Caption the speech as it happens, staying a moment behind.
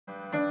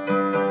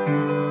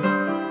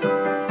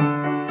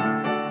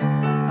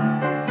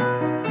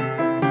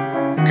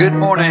Good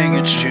morning.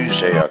 It's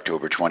Tuesday,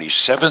 October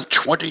 27th,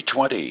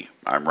 2020.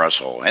 I'm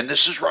Russell, and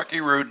this is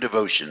Rocky Road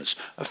Devotions,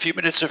 a few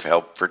minutes of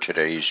help for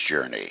today's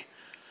journey.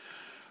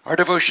 Our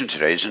devotion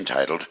today is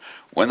entitled,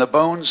 When the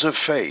Bones of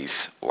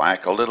Faith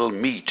Lack a Little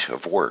Meat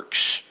of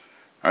Works.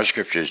 Our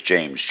scripture is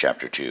James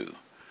chapter 2.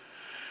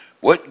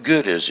 What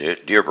good is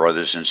it, dear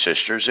brothers and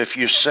sisters, if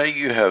you say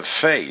you have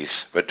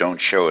faith but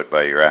don't show it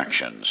by your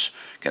actions?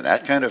 Can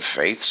that kind of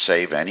faith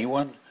save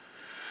anyone?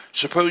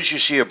 Suppose you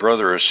see a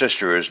brother or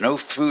sister who has no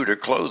food or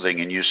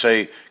clothing and you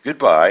say,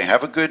 goodbye,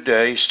 have a good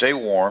day, stay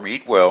warm,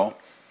 eat well,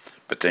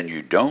 but then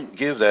you don't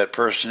give that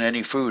person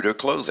any food or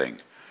clothing.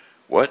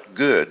 What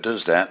good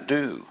does that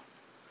do?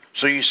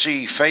 So you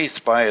see,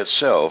 faith by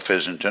itself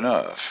isn't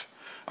enough.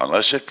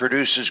 Unless it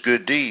produces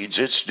good deeds,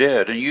 it's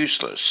dead and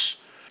useless.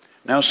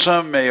 Now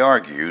some may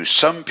argue,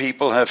 some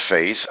people have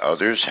faith,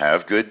 others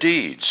have good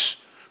deeds.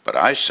 But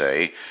I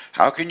say,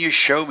 how can you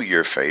show me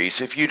your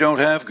faith if you don't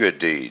have good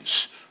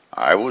deeds?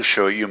 I will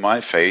show you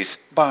my faith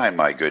by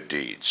my good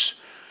deeds.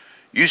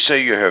 You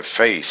say you have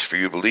faith, for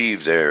you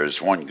believe there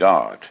is one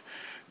God.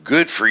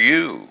 Good for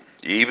you.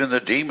 Even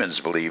the demons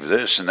believe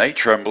this, and they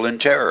tremble in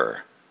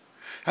terror.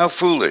 How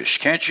foolish!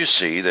 Can't you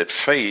see that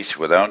faith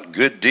without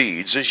good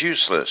deeds is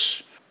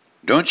useless?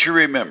 Don't you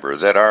remember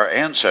that our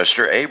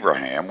ancestor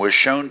Abraham was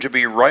shown to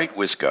be right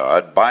with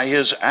God by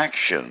his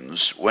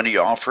actions when he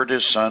offered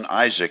his son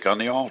Isaac on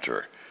the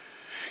altar?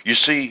 You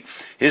see,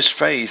 his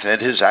faith and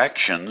his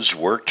actions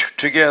worked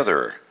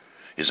together.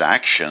 His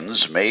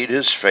actions made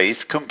his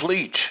faith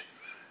complete.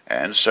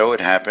 And so it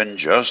happened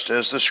just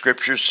as the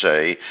scriptures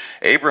say,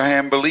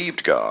 Abraham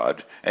believed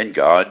God, and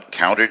God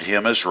counted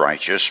him as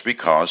righteous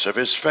because of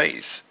his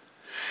faith.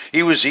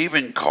 He was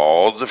even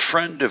called the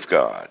friend of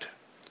God.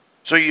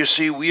 So you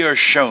see, we are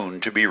shown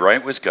to be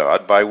right with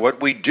God by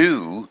what we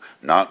do,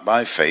 not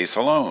by faith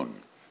alone.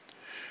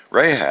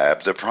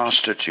 Rahab, the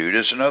prostitute,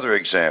 is another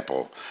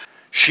example.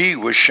 She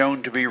was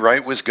shown to be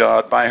right with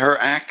God by her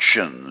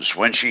actions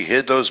when she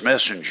hid those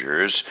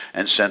messengers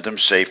and sent them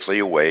safely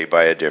away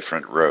by a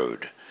different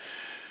road.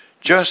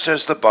 Just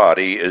as the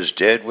body is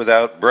dead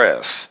without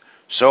breath,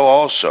 so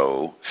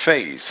also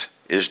faith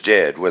is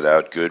dead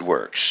without good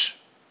works.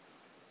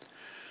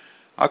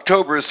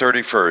 October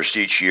 31st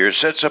each year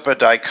sets up a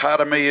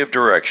dichotomy of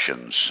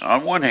directions.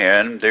 On one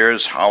hand,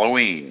 there's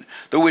Halloween,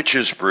 the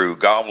witches' brew,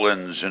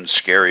 goblins, and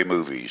scary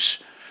movies.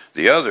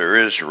 The other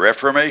is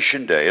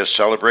Reformation Day, a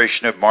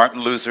celebration of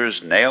Martin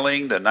Luther's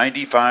nailing the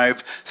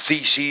 95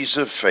 Theses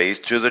of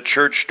Faith to the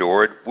church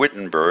door at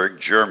Wittenberg,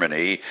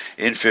 Germany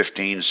in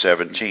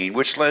 1517,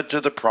 which led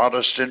to the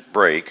Protestant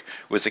break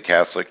with the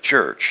Catholic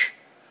Church.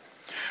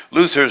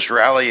 Luther's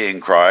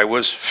rallying cry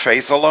was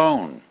faith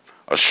alone,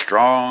 a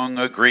strong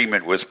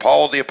agreement with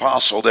Paul the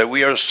Apostle that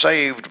we are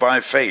saved by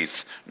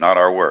faith, not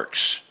our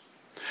works.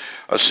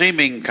 A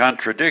seeming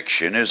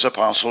contradiction is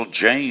Apostle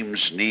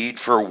James' need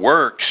for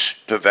works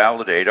to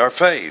validate our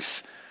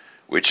faith.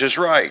 Which is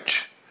right?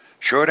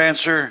 Short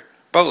answer,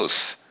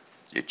 both.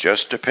 It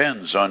just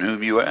depends on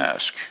whom you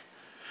ask.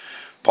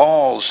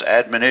 Paul's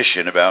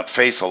admonition about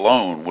faith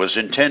alone was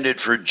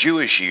intended for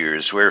Jewish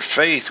years where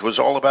faith was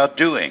all about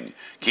doing,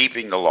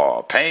 keeping the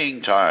law, paying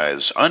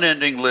tithes,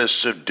 unending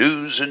lists of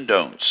do's and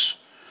don'ts.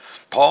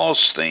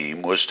 Paul's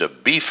theme was to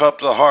beef up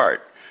the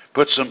heart,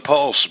 put some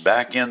pulse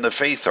back in the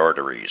faith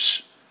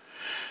arteries.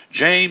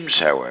 James,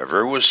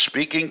 however, was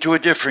speaking to a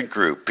different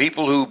group,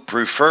 people who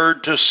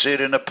preferred to sit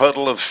in a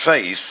puddle of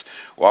faith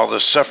while the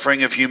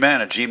suffering of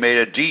humanity made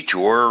a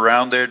detour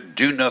around their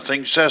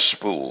do-nothing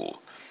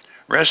cesspool.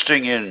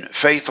 Resting in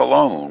faith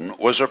alone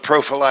was a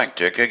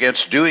prophylactic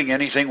against doing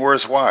anything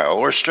worthwhile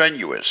or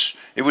strenuous.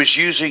 It was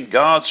using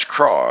God's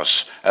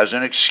cross as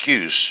an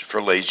excuse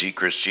for lazy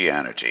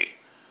Christianity.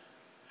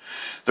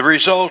 The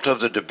result of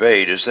the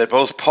debate is that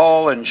both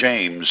Paul and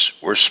James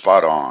were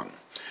spot on.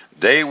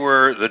 They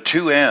were the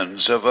two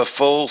ends of a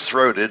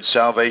full-throated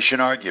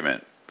salvation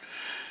argument.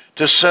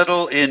 To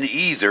settle in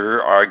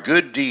either our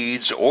good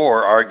deeds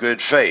or our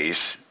good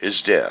faith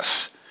is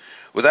death.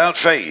 Without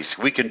faith,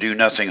 we can do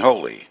nothing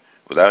holy.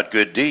 Without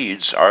good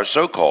deeds, our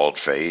so-called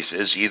faith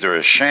is either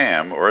a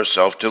sham or a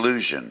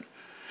self-delusion.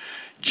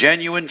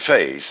 Genuine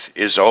faith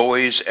is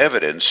always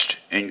evidenced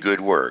in good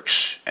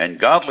works, and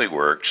godly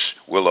works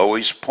will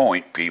always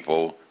point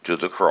people to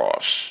the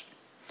cross.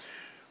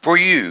 For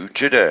you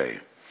today,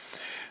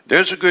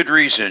 there's a good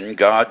reason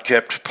God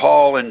kept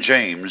Paul and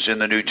James in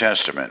the New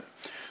Testament.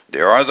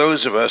 There are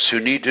those of us who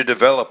need to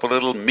develop a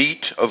little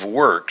meat of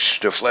works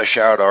to flesh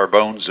out our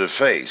bones of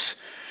faith,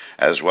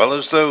 as well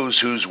as those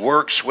whose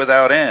works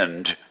without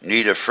end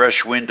need a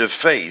fresh wind of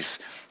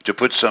faith to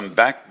put some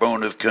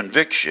backbone of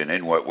conviction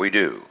in what we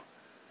do.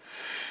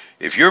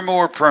 If you're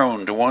more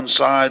prone to one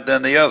side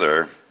than the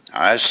other,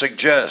 I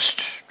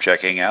suggest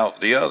checking out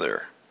the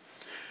other.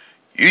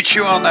 You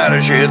chew on that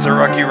as you hit the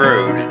rocky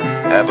road.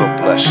 Have a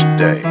blessed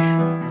day.